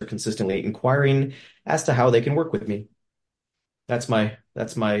clients are consistently inquiring as to how they can work with me. that's my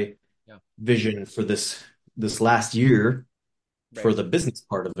Yeah. vision for this last year Right. for the business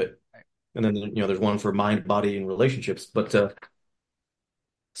part of it. Right. And then there's one for mind, body, and relationships. But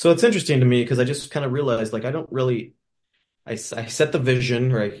so it's interesting to me because I just kind of realized like I don't really I set the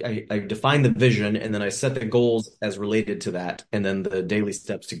vision or I define the vision and then I set the goals as related to that and then the daily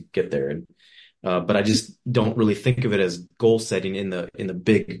steps to get there. And but I just don't really think of it as goal setting in the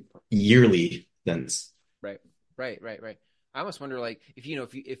big yearly sense. Right. Right. Right. Right. I almost wonder, like, if you know,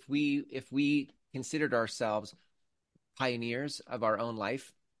 if we considered ourselves pioneers of our own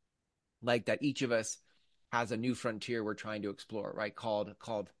life, like that each of us has a new frontier we're trying to explore, right? Called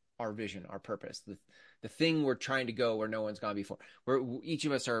our vision, our purpose, the thing we're trying to go where no one's gone before. Where each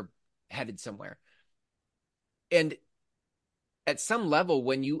of us are headed somewhere. And at some level,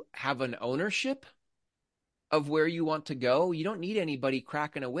 when you have an ownership of where you want to go, you don't need anybody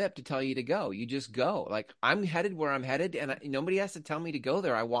cracking a whip to tell you to go. You just go. Like, I'm headed where I'm headed, and nobody has to tell me to go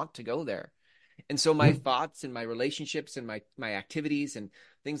there. I want to go there. And so my Mhm. thoughts and my relationships and my activities and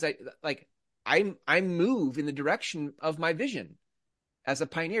things like I move in the direction of my vision as a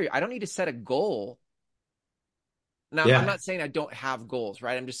pioneer. I don't need to set a goal. Now, I'm Yeah. not saying I don't have goals,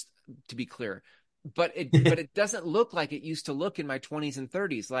 right? I'm just, to be clear, but it doesn't look like it used to look in my 20s and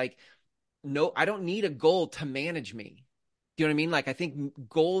 30s. Like, no, I don't need a goal to manage me. Do you know what I mean? Like, I think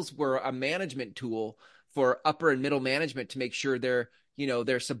goals were a management tool for upper and middle management to make sure their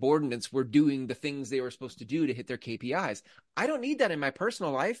subordinates were doing the things they were supposed to do to hit their KPIs. I don't need that in my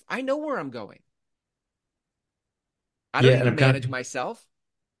personal life. I know where I'm going. I don't Yeah, need and to I'm kind manage of myself.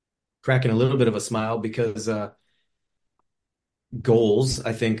 cracking a little bit of a smile because goals,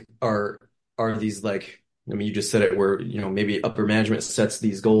 I think, are these like, I mean, you just said it where, maybe upper management sets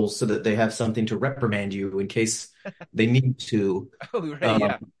these goals so that they have something to reprimand you in case they need to. Oh, right, Um,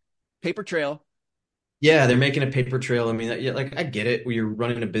 yeah. Paper trail. yeah, they're making a paper trail. I mean, yeah, like I get it, where you're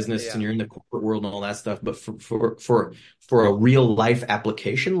running a business and Yeah, you're in the corporate world and all that stuff, but for a real life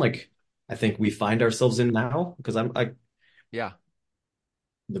application, like I think we find ourselves in now, because yeah,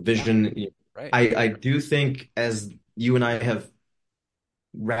 the yeah. vision, Right. I do think as you and I have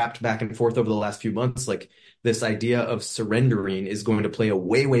wrapped back and forth over the last few months, like this idea of surrendering is going to play a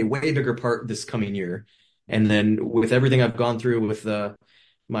way, way, way bigger part this coming year. And then with everything I've gone through with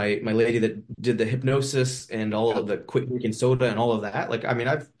my lady that did the hypnosis and all Yeah. of the quit drinking soda and all of that, like I mean,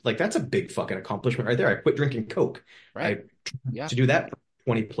 I've like that's a big fucking accomplishment right there. I quit drinking Coke. Right. I tried Yeah. to do that for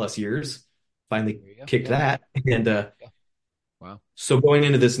 20 plus years, finally There you go. kicked Yeah. that. And Yeah. Wow. so going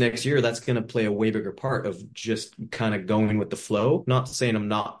into this next year, that's going to play a way bigger part of just kind of going with the flow. Not saying I'm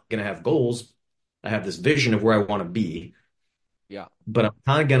not going to have goals. I have this vision of where I want to be, Yeah. but I'm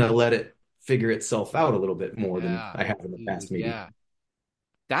kind of going to let it figure itself out a little bit more than Yeah. I have in the Dude, past, maybe. yeah.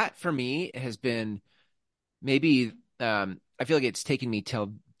 That for me has been maybe I feel like it's taken me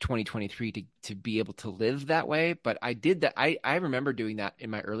till 2023 to be able to live that way, but I did that. I remember doing that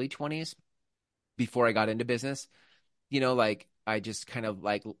in my early 20s before I got into business. Like, I just kind of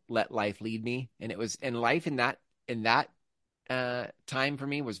like let life lead me, and it was and life in that time for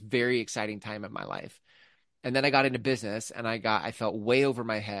me was very exciting time of my life. And then I got into business, and I felt way over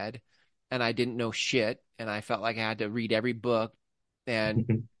my head, and I didn't know shit, and I felt like I had to read every book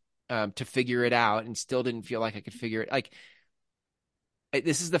and to figure it out, and still didn't feel like I could figure it. Like,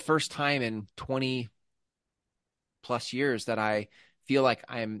 this is the first time in 20 plus years that I feel like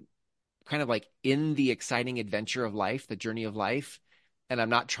I'm kind of like in the exciting adventure of life, the journey of life, and I'm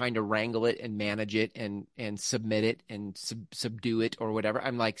not trying to wrangle it and manage it and submit it and subdue it or whatever.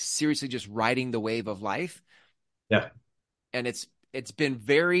 I'm like seriously just riding the wave of life, Yeah. and it's been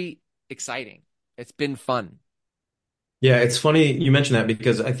very exciting. It's been fun. Yeah, it's funny you mention that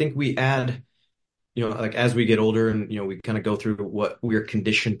because I think we add, like as we get older and, we kind of go through what we're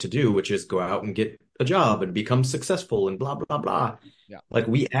conditioned to do, which is go out and get a job and become successful and blah, blah, blah. Yeah. Like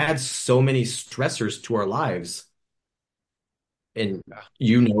we add so many stressors to our lives. And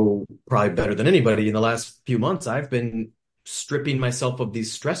Yeah. probably better than anybody, in the last few months, I've been stripping myself of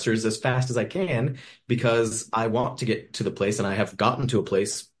these stressors as fast as I can because I want to get to the place, and I have gotten to a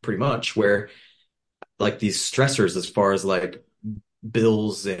place pretty much where like these stressors, as far as like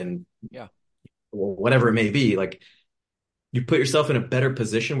bills and Yeah. whatever it may be, like you put yourself in a better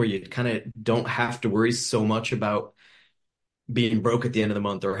position where you kind of don't have to worry so much about being broke at the end of the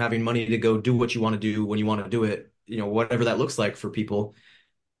month or having money to go do what you want to do when you want to do it, whatever that looks like for people.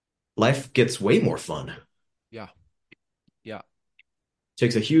 Life gets way more fun. Yeah. Yeah.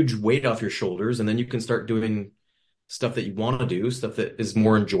 Takes a huge weight off your shoulders, and then you can start doing stuff that you want to do, stuff that is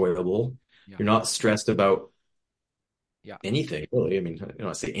more enjoyable. Yeah. You're not stressed about Yeah. anything, really. I mean, I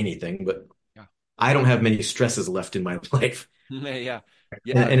don't say anything, but Yeah. I don't have many stresses left in my life. Yeah. and,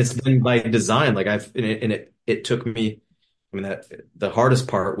 Yeah. and it's been by design. Like it took me. I mean, that the hardest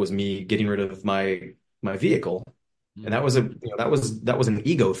part was me getting rid of my vehicle, and Mm. that was that was an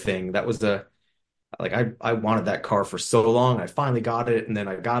ego thing. That was a like I wanted that car for so long. I finally got it, and then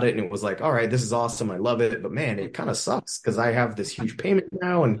I got it, and it was like, all right, this is awesome. I love it, but man, it kind of sucks because I have this huge payment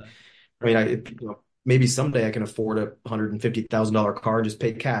now, and I mean, Right. maybe someday I can afford $150,000 car and just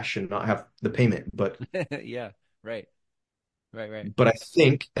pay cash and not have the payment. Yeah. Right. Right. Right. But I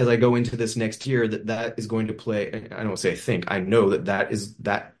think as I go into this next year that is going to play. I don't say I think I know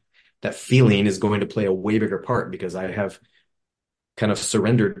that feeling is going to play a way bigger part because I have kind of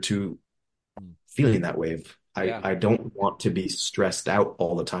surrendered to Mm. feeling that wave. I, Yeah. I don't want to be stressed out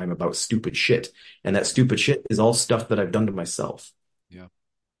all the time about stupid shit. And that stupid shit is all stuff that I've done to myself. Yeah.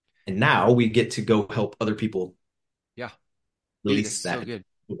 And now we get to go help other people Yeah. Dude, this release is so that. good.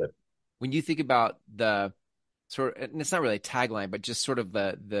 When you think about the sort of, and it's not really a tagline, but just sort of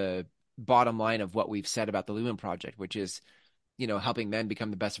the bottom line of what we've said about the Lumen Project, which is, helping men become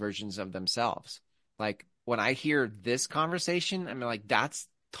the best versions of themselves. Like when I hear this conversation, I mean, like that's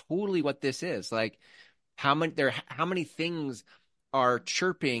totally what this is. Like how many things are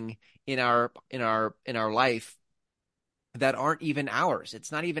chirping in our life that aren't even ours.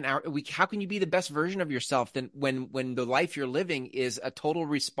 It's not even our we how can you be the best version of yourself than when the life you're living is a total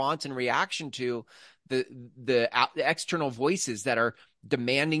response and reaction to the the external voices that are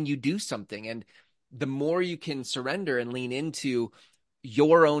demanding you do something. And the more you can surrender and lean into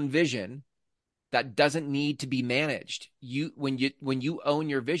your own vision that doesn't need to be managed. When you own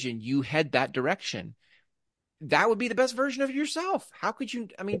your vision, you head that direction. That would be the best version of yourself. How could you?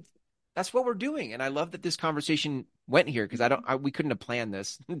 I mean, that's what we're doing, and I love that this conversation went here because we couldn't have planned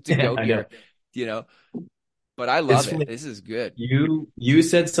this to Yeah, go I know. here, you know. But I It's love it. funny. This is good. You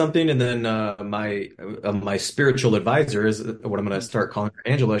said something, and then my spiritual advisor is what I'm going to Mm, start calling her,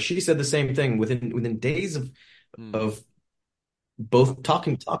 Angela. She said the same thing within days mm, of both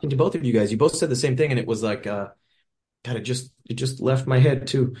talking to both of you guys. You both said the same thing, and it was like, God, it just left my head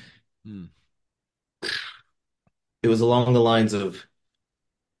too. mm. It was along the lines of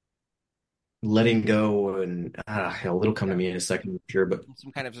letting go, and hell, it'll come to Yeah, me in a second, I'm sure. But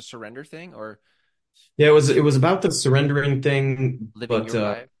some kind of a surrender thing, or yeah, it was about the surrendering thing, living but your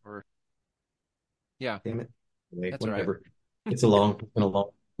life, or yeah, damn it, anyway, that's all right. whatever. It's been a long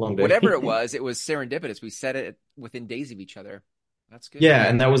Whatever day. it was serendipitous. We said it within days of each other. That's good, Yeah, man.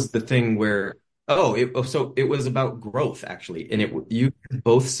 and that was the thing where so it was about growth actually, and it Mm, you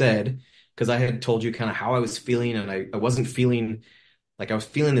both said because I had told you kind of how I was feeling, and I wasn't feeling like I was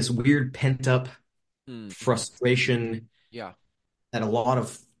feeling this weird pent up mm, frustration yeah, at a lot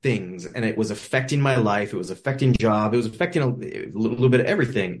of things, and it was affecting my life. It was affecting job. It was affecting a little bit of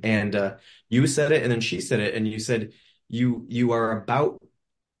everything. And you said it, and then she said it, and you said you are about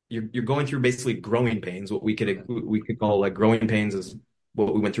you're going through basically growing pains. What we could call like growing pains is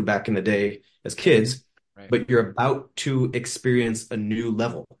what we went through back in the day as right, kids, right. but you're about to experience a new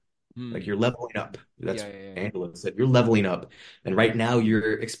level. Like Mm, you're leveling up. That's yeah, what yeah, yeah, Angela said. You're leveling up. And right now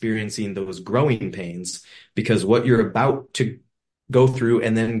you're experiencing those growing pains because what you're about to go through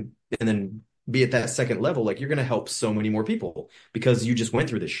and then be at that second level, like you're gonna help so many more people because you just went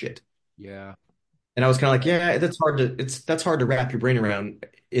through this shit. yeah. And I was kind of like, Right. yeah, that's hard to wrap your brain around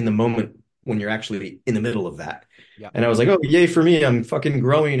in the moment when you're actually in the middle of that. Yeah. And I was like, oh, yay for me. I'm fucking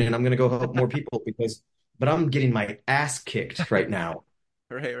growing and I'm gonna go help more people but I'm getting my ass kicked right now.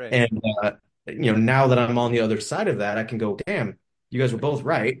 Right, right. And now that I'm on the other side of that, I can go, damn, you guys were Right. both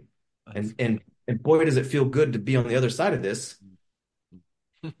right. That's And good. and and boy, does it feel good to be on the other side of this.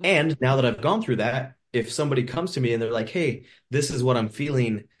 And now that I've gone through that, if somebody comes to me and they're like, hey, this is what I'm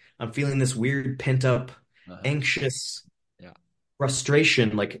feeling this weird pent up, Uh-huh. anxious Yeah.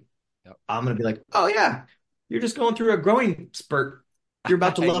 frustration. Like, Yep. I'm gonna be like, oh yeah, you're just going through a growing spurt. You're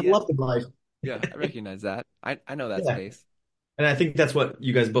about to level Yeah. up in life. Yeah. I recognize that. I know that Yeah. space. And I think that's what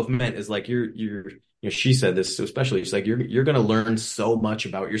you guys both meant is like she said this especially. She's like you're gonna learn so much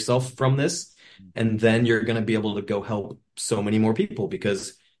about yourself from this, and then you're gonna be able to go help so many more people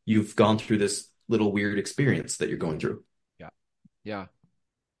because you've gone through this little weird experience that you're going through. Yeah. Yeah.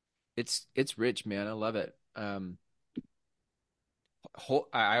 It's rich, man. I love it. I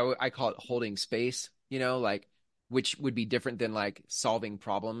call it holding space, like which would be different than like solving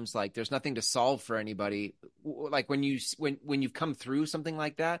problems. Like there's nothing to solve for anybody. Like when you've come through something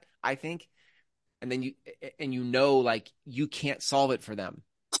like that, I think, and then like you can't solve it for them.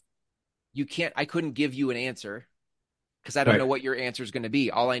 You can't I couldn't give you an answer because I don't know Right. what your answer is going to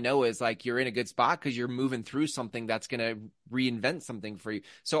be. All I know is like you're in a good spot because you're moving through something that's going to reinvent something for you.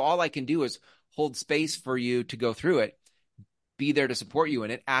 So all I can do is hold space for you to go through it. be there to support you in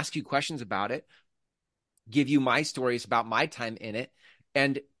it, ask you questions about it, give you my stories about my time in it.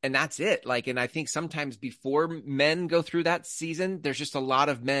 And that's it. Like, and I think sometimes before men go through that season, there's just a lot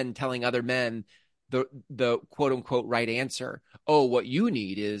of men telling other men the quote unquote right answer. Oh, what you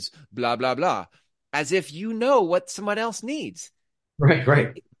need is blah blah blah, as if you know what someone else needs. Right,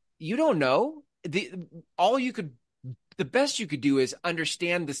 right. You don't know. All you could the best you could do is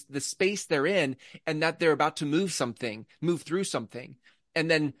understand the space they're in, and that they're about to move through something, and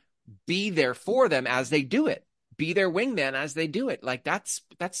then be there for them as they do it. Be their wingman as they do it. Like that's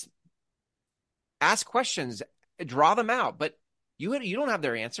ask questions, draw them out, but you don't have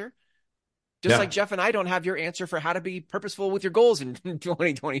their answer. Just like Yeah, Jeff and I don't have your answer for how to be purposeful with your goals in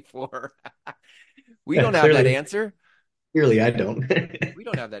 2024. We yeah. don't have that Clearly, answer. clearly, I don't. We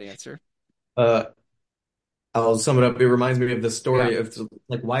don't have that answer. uh, I'll sum it up. It reminds me of the Yeah. story of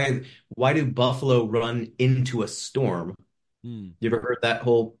like why do buffalo run into a storm? Hmm. You ever heard that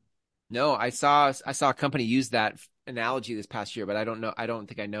whole? No, I saw a company use that analogy this past year, but I don't know. I don't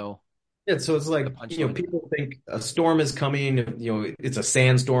think I know Yeah, so it's the like, punchline of it. people think a storm is coming, it's a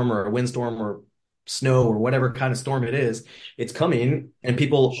sandstorm or a windstorm or snow or whatever kind of storm it is. It's coming, and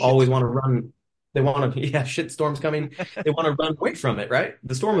people always want to Shitstorm. run. They want to, yeah, shit storm's coming. They want to run away from it, right?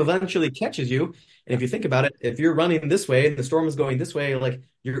 The storm Right. eventually catches you. And Yeah. if you think about it, if you're running this way and the storm is going this way, like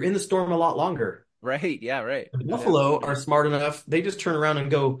you're in the storm a lot longer. Right. Yeah. Right. The Yeah. buffalo are smart enough, they just turn around and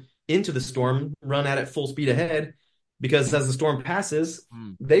go into the storm, run at it full speed ahead, because as the storm passes,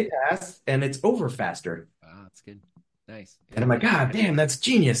 Hmm. they pass and it's over faster. Wow, that's good. Nice. And Yeah. I'm like, God damn, that's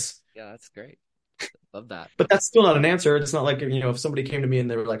genius. Yeah, that's great. Love that. But that's still not an answer. It's not like, if somebody came to me and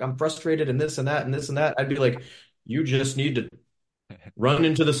they were like, I'm frustrated and this and that and this and that, I'd be like, you just need to run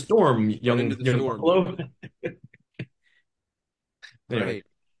into the storm, Run into young the young storm, dude. buffalo. Anyway, Right.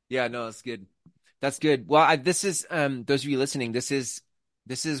 Yeah, no, that's good. That's good. Well, this is those of you listening, this is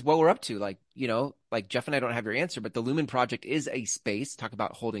what we're up to. Like, like Jeff and I don't have your answer, but the Lumen Project is a space. Talk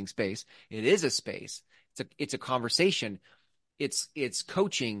about holding space. It is a space. It's a conversation. It's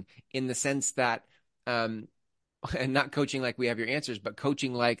coaching in the sense that um and not coaching like we have your answers, but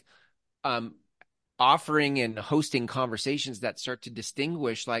coaching like um offering and hosting conversations that start to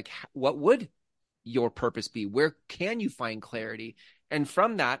distinguish like what would your purpose be? Where can you find clarity? And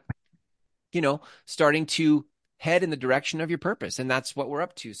from that, starting to head in the direction of your purpose. And that's what we're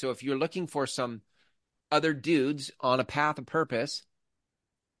up to. So if you're looking for some other dudes on a path of purpose,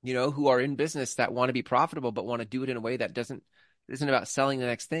 who are in business that want to be profitable, but want to do it in a way that isn't about selling the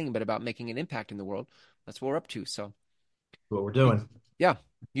next thing, but about making an impact in the world, that's what we're up to. So what we're doing. yeah,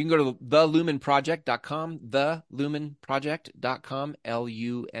 you can go to thelumenproject.com, thelumenproject.com,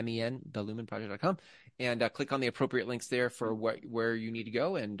 Lumen, thelumenproject.com, and click on the appropriate links there for where you need to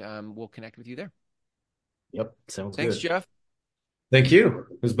go, and we'll connect with you there. Yep, sounds Thanks, good. Jeff. Thank you.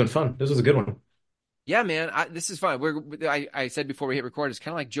 This has been fun. This was a good one. Yeah, man, this is fun. I said before we hit record, it's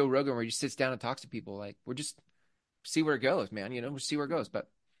kind of like Joe Rogan, where he just sits down and talks to people. Like we're just see where it goes, man. We'll see where it goes. But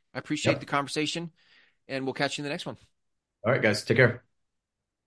I appreciate the Yep. conversation, and we'll catch you in the next one. All right, guys, take care.